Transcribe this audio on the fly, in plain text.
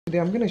Today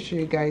I'm going to show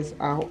you guys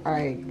how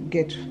I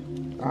get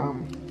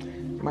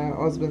my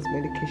husband's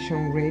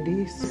medication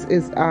ready. This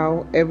is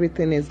how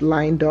everything is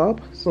lined up.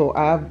 So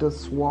I have the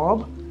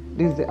swab.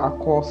 This is the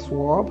alcohol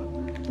swab,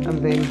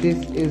 and then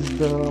this is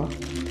the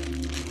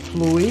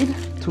fluid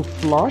to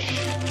flush,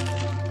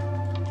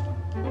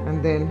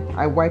 and then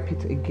I wipe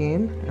it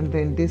again, and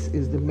then this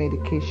is the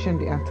medication,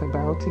 the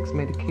antibiotics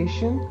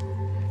medication.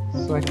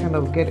 So I kind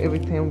of get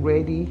everything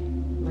ready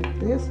like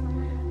this,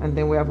 and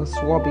then we have a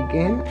swab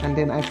again, and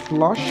then I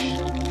flush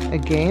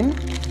again.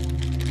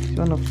 You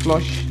want to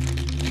flush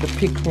the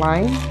PICC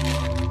line,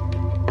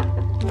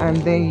 and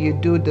then you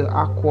do the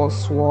aqua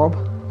swab,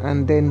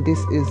 and then this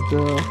is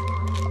the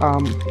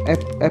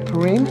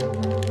heparin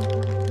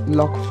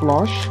lock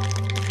flush,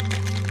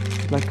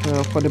 like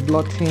for the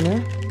blood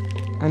thinner,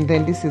 and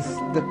then this is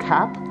the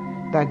cap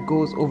that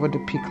goes over the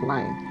PICC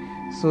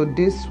line. So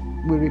this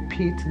we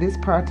repeat, this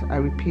part I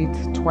repeat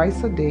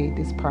twice a day,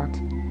 this part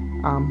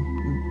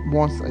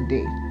once a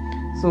day.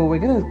 So we're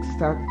gonna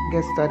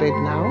get started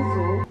now.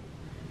 So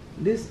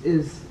this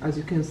is, as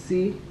you can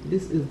see,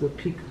 this is the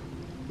PICC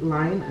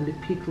line, and the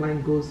PICC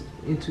line goes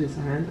into his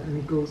hand and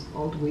it goes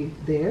all the way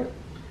there.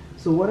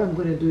 So what I'm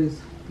going to do is,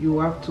 you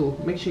have to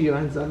make sure your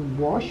hands are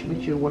washed.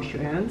 Make sure you wash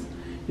your hands.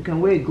 You can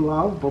wear a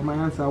glove, but my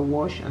hands are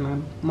washed and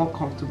I'm more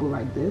comfortable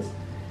like this.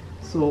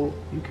 So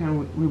you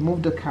can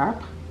remove the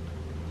cap.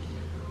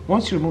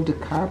 Once you remove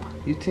the cap,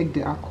 you take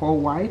the alcohol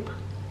wipe.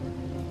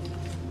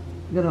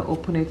 You're going to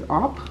open it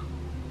up,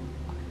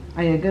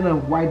 and you're going to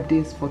wipe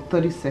this for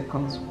 30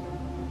 seconds.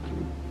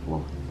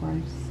 4,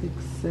 5, 6,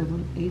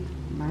 7, 8,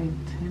 9,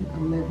 10,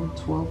 11,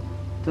 12,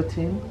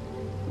 13,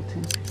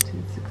 14,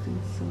 15,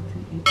 16,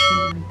 17,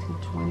 18, 19,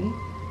 20,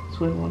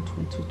 21,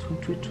 22,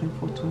 23,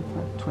 24,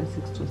 25,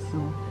 26,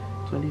 27,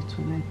 28,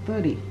 29,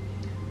 30.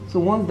 So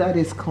once that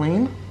is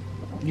clean,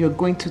 you're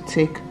going to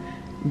take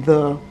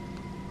the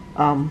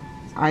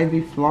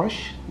IV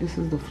flush. This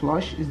is the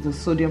flush, is the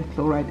sodium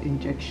chloride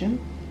injection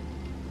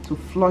to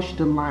flush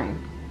the line.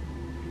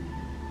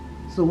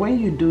 So when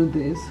you do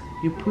this,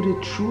 you put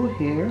it through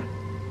here,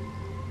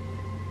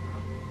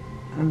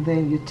 and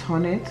then you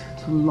turn it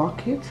to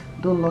lock it.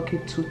 Don't lock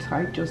it too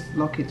tight, just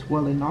lock it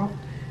well enough.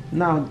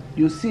 Now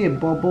you see a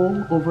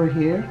bubble over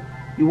here.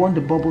 You want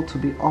the bubble to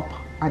be up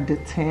at the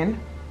 10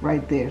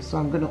 right there. So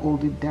I'm gonna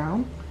hold it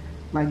down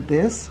like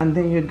this, and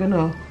then you're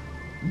gonna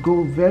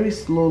go very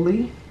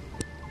slowly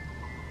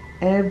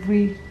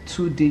every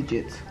 2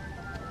 digits.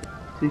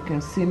 So you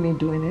can see me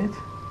doing it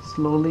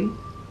slowly,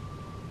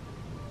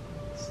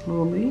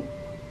 slowly.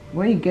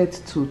 When you get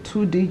to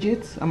 2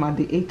 digits, I'm at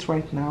the 8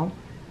 right now.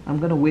 I'm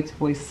gonna wait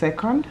for a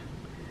second,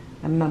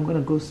 and then I'm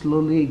gonna go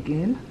slowly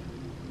again,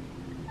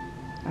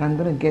 and I'm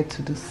gonna get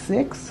to the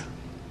 6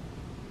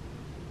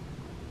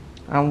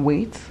 and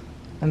wait,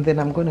 and then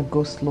I'm gonna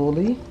go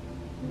slowly,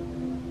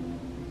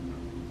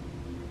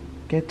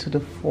 get to the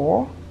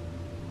 4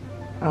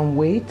 and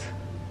wait,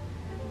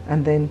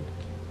 and then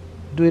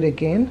do it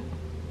again.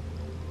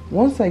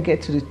 Once I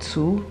get to the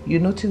 2, you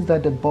notice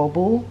that the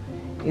bubble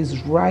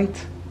is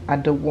right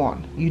at the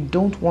 1. You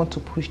don't want to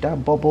push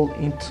that bubble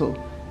into.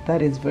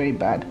 That is very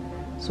bad.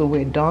 So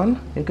we're done.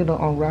 You're gonna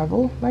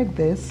unravel like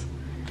this.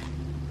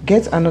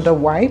 Get another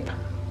wipe.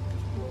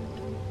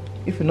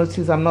 If you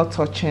notice, I'm not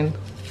touching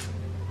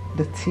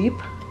the tip.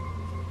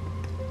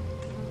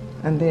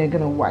 And then you're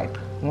gonna wipe.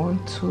 1,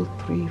 2,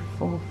 3,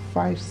 4,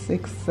 5,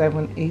 6,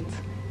 7, 8,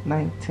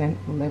 9, 10,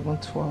 11,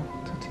 12,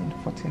 13,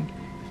 14,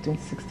 15,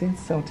 16,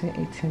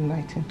 17, 18,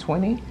 19,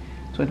 20,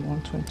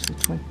 21, 22,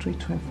 23,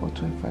 24,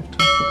 25,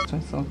 26,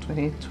 27,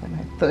 28,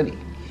 29, 30.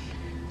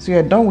 So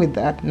you're done with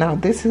that. Now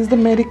this is the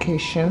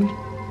medication,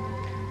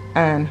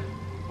 and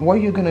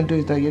what you're gonna do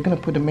is that you're gonna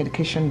put the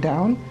medication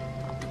down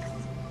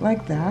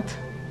like that.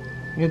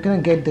 You're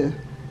gonna get the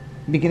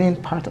beginning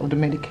part of the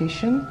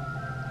medication.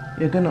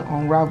 You're gonna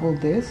unravel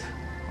this,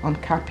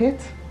 uncap it,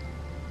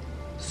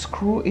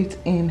 screw it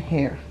in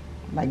here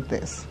like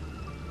this.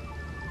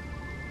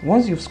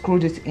 Once you've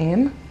screwed it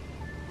in,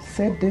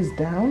 set this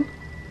down,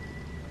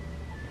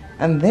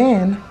 and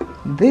then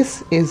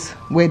this is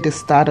where the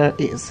starter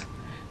is.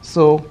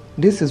 So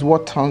this is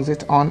what turns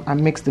it on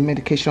and makes the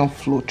medication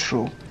flow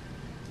through.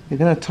 You're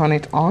going to turn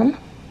it on.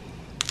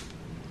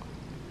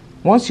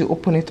 Once you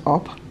open it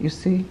up, you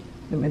see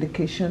the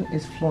medication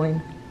is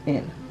flowing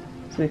in.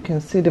 So you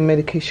can see the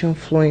medication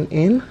flowing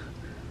in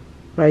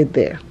right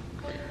there.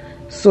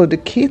 So the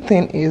key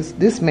thing is,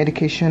 this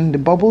medication, the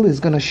bubble is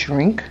going to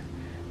shrink.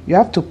 You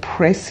have to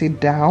press it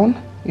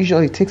down.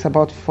 Usually it takes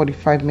about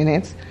 45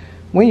 minutes.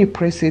 When you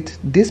press it,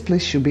 this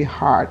place should be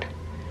hard.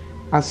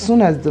 As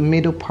soon as the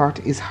middle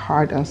part is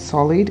hard and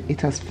solid,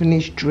 it has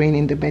finished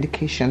draining the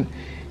medication.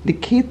 The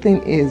key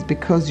thing is,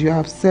 because you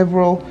have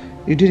several,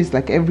 you do this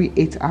like every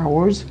 8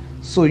 hours,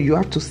 so you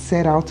have to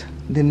set out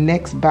the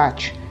next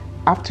batch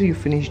after you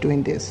finish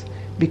doing this,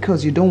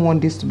 because you don't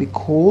want this to be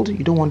cold.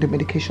 You don't want the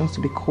medications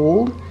to be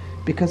cold,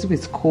 because if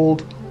it's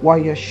cold while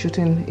you're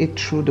shooting it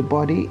through the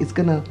body, it's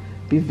gonna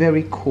be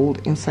very cold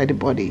inside the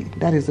body.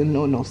 That is a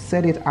no-no.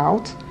 Set it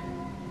out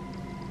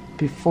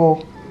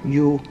before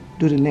you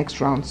do the next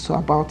round, so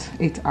about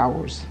 8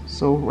 hours.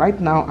 So right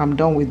now I'm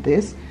done with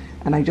this,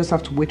 and I just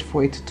have to wait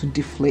for it to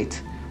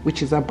deflate,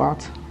 which is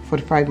about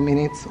 45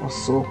 minutes or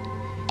so,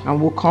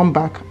 and we'll come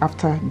back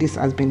after this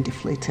has been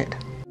deflated.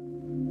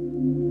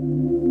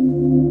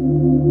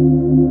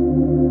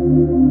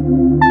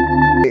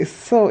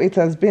 So it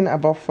has been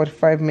about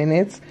 45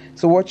 minutes.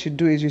 So what you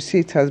do is, you see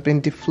it has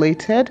been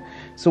deflated.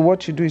 So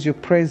what you do is you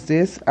press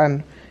this,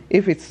 and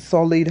if it's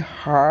solid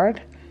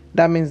hard,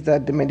 that means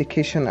that the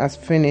medication has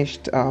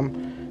finished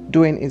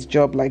doing its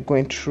job, like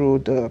going through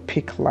the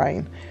PICC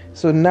line.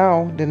 So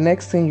now the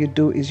next thing you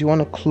do is you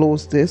want to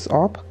close this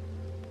up.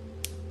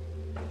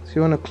 So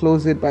you want to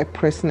close it by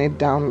pressing it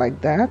down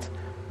like that.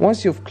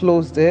 Once you've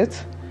closed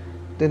it,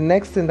 the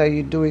next thing that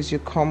you do is you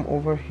come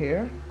over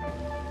here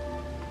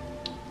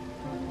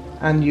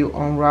and you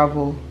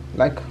unravel,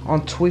 like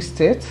untwist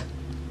it,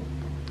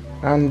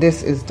 and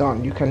this is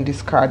done. You can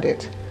discard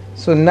it.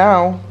 So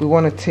now we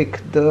want to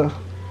take the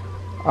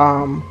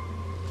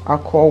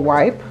alcohol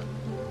wipe,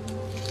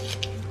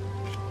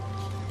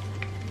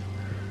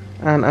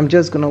 and I'm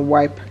just gonna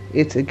wipe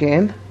it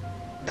again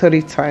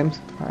 30 times.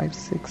 5,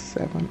 6,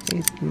 7,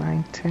 8,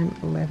 9, 10,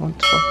 11,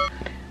 12,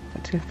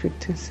 13,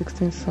 15,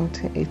 16,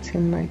 17,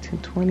 18, 19,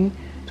 20,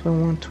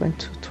 21,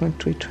 22,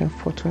 23,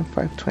 24,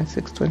 25,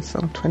 26,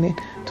 27, 28,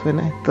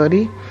 29,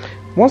 30.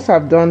 Once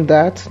I've done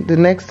that, the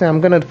next thing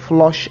I'm gonna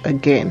flush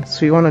again.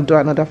 So you want to do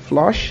another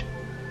flush.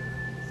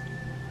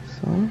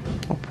 So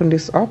open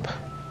this up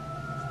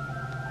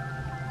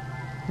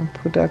and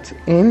put that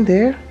in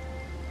there,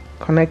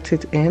 connect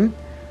it in,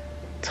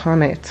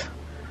 turn it,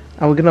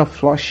 and we're gonna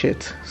flush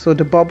it. So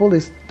the bubble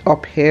is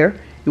up here,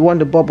 you want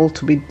the bubble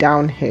to be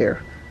down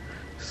here.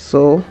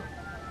 So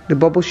the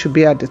bubble should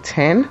be at the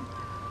 10.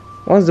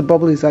 Once the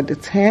bubble is at the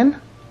 10,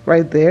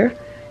 right there,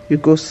 you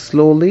go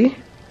slowly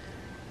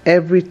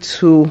every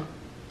 2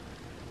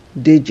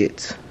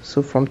 digits.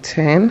 So from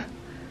 10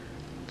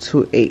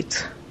 to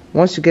 8.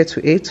 Once you get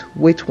to 8,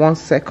 wait 1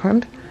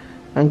 second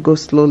and go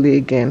slowly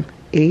again.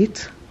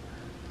 8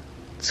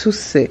 to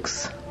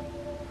 6.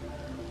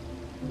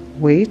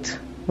 Wait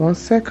 1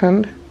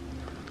 second.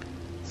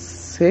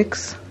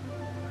 6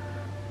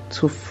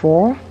 to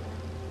 4.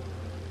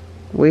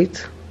 Wait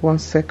 1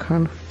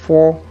 second.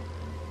 4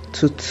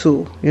 to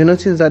 2. You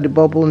notice that the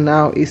bubble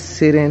now is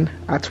sitting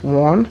at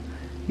 1.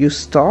 You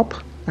stop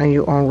and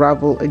you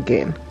unravel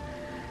again.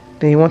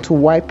 Then you want to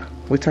wipe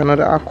with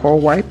another alcohol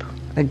wipe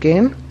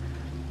again.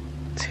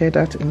 Tear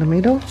that in the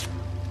middle.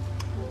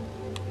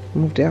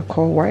 Move the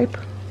alcohol wipe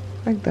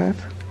like that,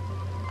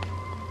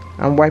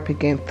 and wipe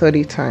again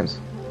 30 times.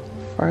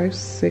 5,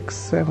 6,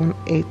 7,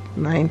 8,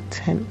 9,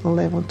 10,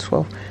 11,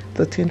 12,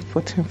 13,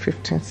 14,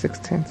 15,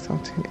 16,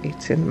 17,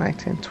 18,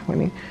 19,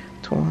 20,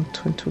 21,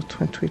 22,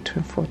 23,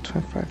 24,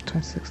 25,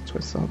 26,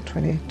 27,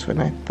 28,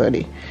 29,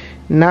 30.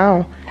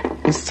 Now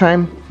it's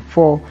time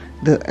for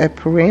the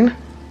heparin.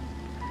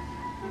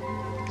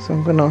 So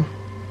I'm gonna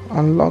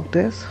unlock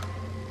this,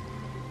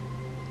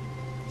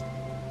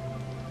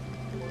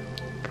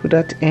 put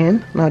that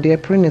in. Now the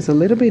heparin is a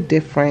little bit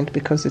different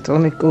because it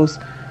only goes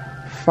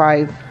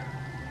 5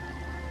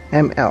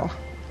 ml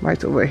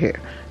right over here.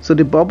 So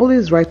the bubble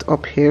is right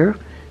up here.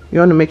 You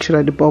want to make sure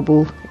that the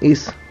bubble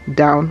is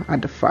down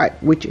at the 5,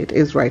 which it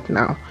is right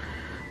now.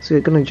 So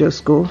you're gonna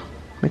just go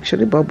make sure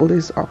the bubble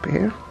is up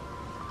here,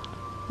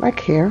 like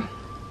here.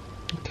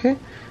 Okay, and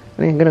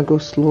then you're gonna go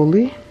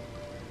slowly,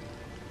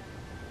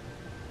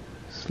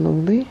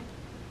 slowly,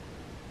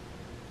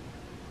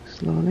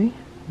 slowly.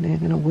 And then you're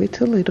gonna wait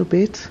a little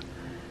bit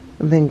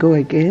and then go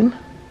again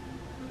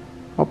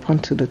up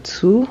onto the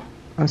 2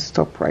 and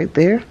stop right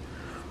there.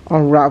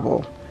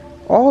 Unravel.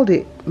 All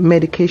the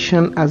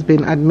medication has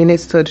been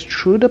administered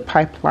through the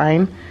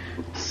pipeline,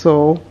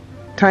 so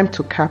time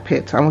to cap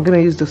it. I'm going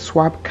to use the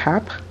swab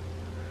cap.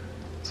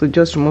 So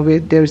just remove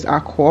it. There is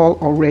alcohol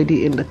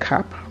already in the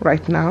cap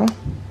right now.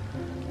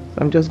 So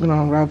I'm just going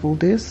to unravel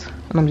this,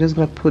 and I'm just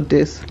going to put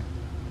this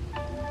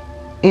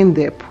in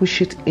there,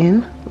 push it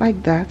in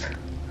like that,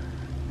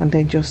 and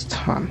then just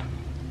turn.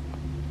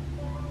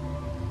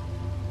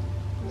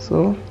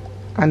 So,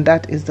 and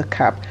that is the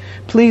cap.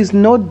 Please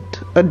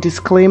note a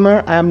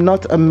disclaimer: I am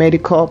not a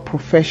medical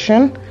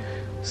profession,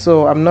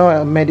 so I'm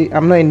not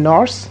a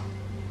nurse.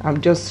 I'm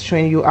just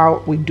showing you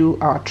how we do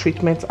our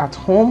treatments at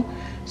home.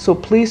 So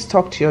please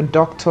talk to your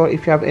doctor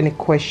if you have any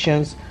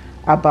questions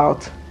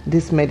about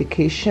this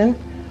medication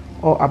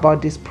or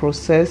about this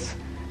process.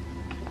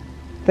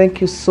 Thank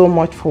you so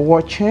much for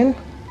watching,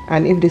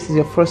 and if this is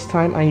your first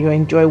time and you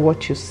enjoy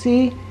what you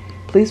see,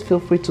 please feel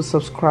free to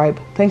subscribe.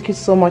 Thank you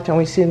so much, and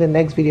we'll see you in the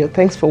next video.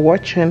 Thanks for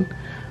watching.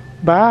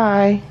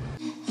 Bye.